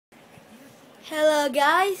Hello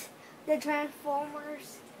guys, the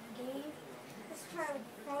Transformers game. Let's try with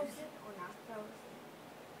Frozen or not Frozen.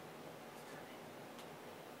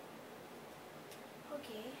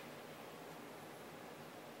 Okay.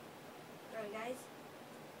 Alright guys,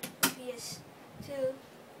 ps2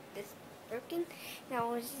 is broken. Now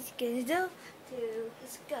what is just gonna do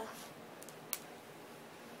let's go.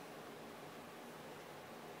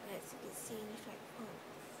 As you can see in the phone.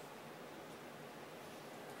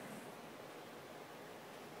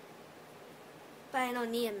 But I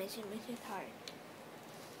don't need a mission. Mission's hard.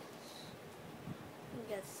 You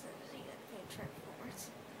got Transformers.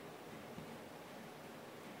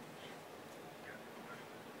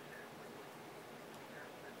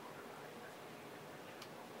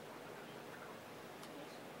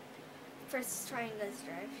 First triangle's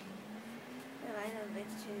drive. And I know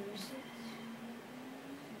which two missions.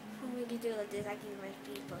 We can do like this. I can wreck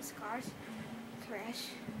people's cars. Crash.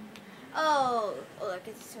 Oh, look,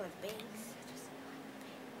 it's so banks.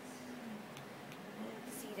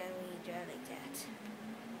 See that when you drive like that.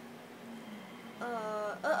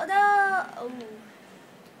 Oh no! Oh,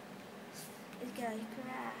 it's gonna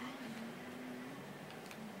crash.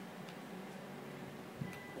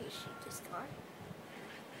 Wait, shoot this car.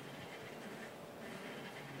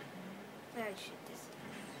 Where I shoot this?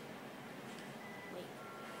 Wait.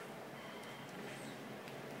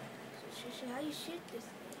 So how you shoot this thing?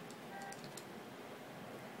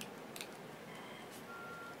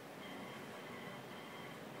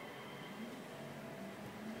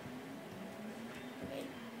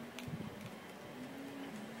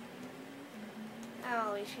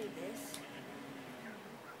 Oh, we shoot this.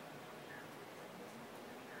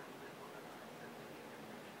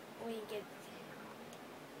 We get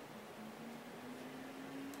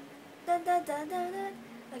dun dun dun dun dun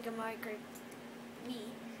like a marker V.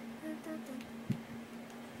 Dun, dun, dun.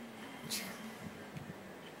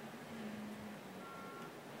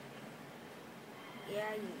 Yeah,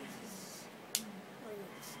 I use this. I'll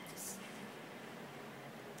use this.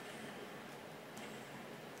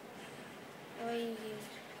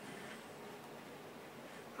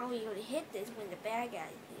 How are you going to hit this when the bad guy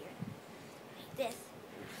is here? Like this.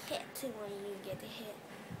 You hit to when you get the hit.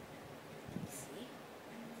 See?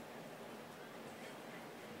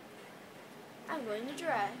 I'm going to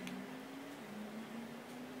drive.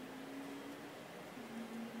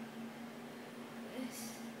 Yes.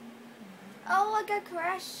 Oh, I got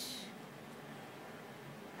crashed.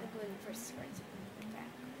 I'm going first back.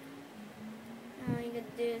 Now I'm going to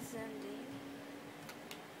do something.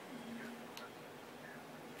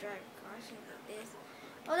 Drive crashing like this.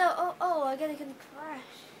 Oh no, oh, I gotta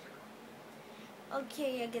crash.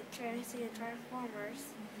 Okay, I get trying to see the Transformers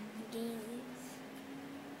games.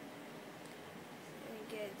 I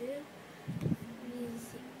gotta do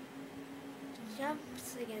music.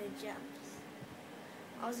 Jumps, I gotta jumps.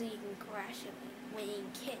 Also you can crash it when you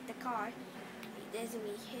hit the car. Like this and we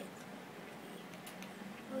hit.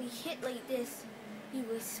 When we hit like this, you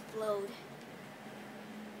will explode.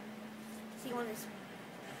 See you want to.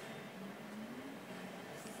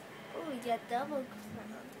 Oh, we got double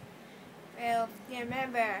crown. Well,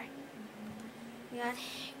 remember, you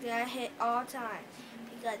gotta hit all time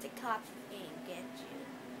because the cops can't get you.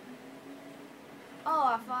 Oh,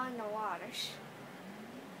 I fell in the water. I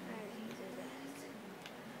didn't do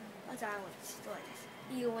that. That's why I want to destroy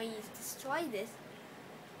this. Even when you destroy this,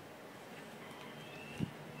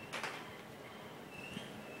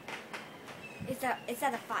 it's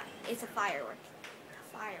not a fire. It's a firework.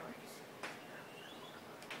 A firework.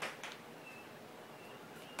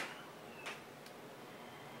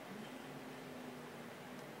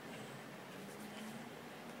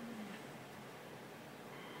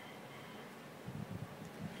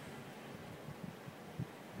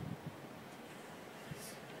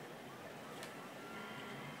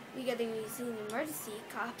 We getting using an emergency,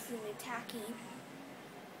 cops and attacking.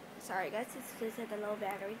 Sorry guys, it's because of the low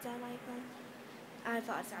batteries on my phone. I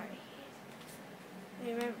thought sorry.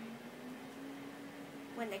 Remember,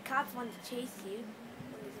 when the cops want to chase you,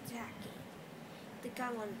 when it's attacking, the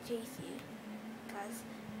cops want to chase you, because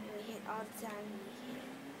we hit all the time we hit.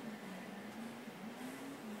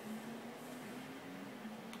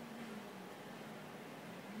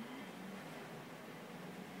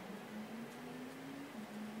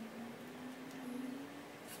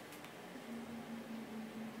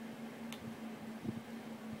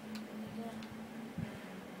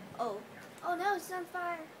 Oh no, it's on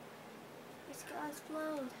fire. It's gonna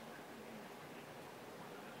explode.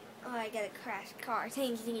 Oh, I got a crash car.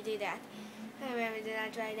 Thank you do that. I remember did I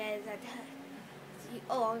try that?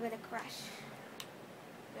 Oh, I'm gonna crash.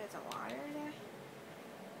 There's a water there.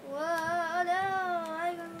 Whoa, no.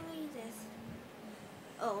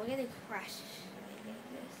 we're gonna crash. Like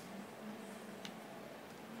this.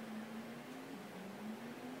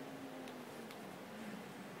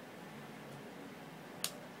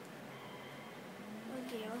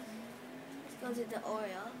 Okay, let's go to the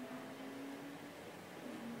Oreo.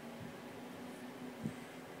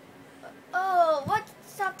 Oh, what?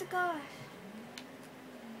 Stop the car.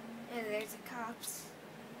 And there's the cops.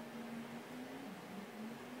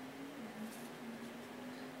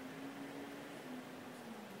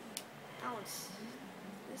 Oh, this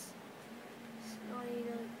snowy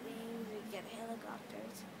little things. We get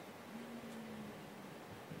helicopters.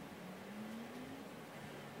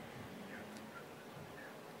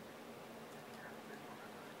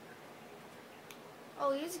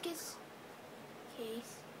 Oh, here's a case.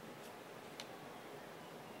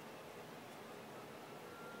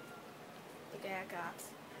 The guy cops.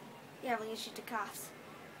 Yeah, we're gonna shoot the cops.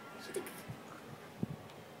 Shoot the.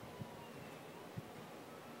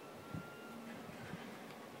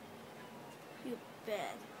 You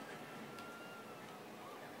bad.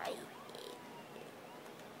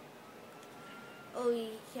 Oh, you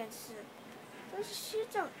can't shoot. Let's just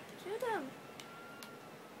shoot them. Shoot them.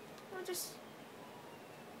 Or just.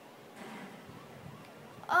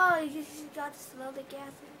 Oh, you got to slow the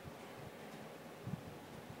gas.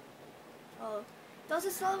 Oh, those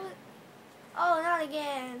are slow. Oh, not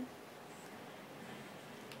again.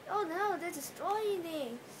 Oh no, they're destroying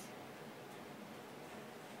things.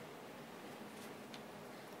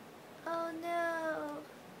 Oh no.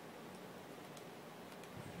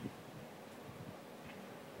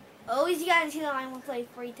 Oh, he's got into the line. We'll play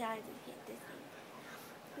 3 times to hit this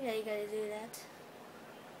thing. Yeah, you gotta do that.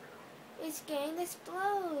 It's going to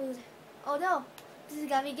explode. Oh no, this is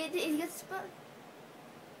gonna be good. It's gonna explode.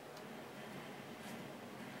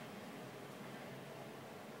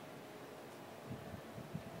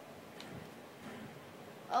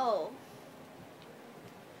 Oh.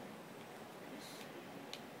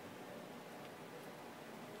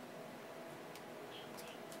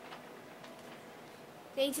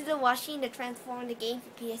 Thanks for watching the Transform the game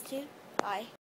for PS2. Bye.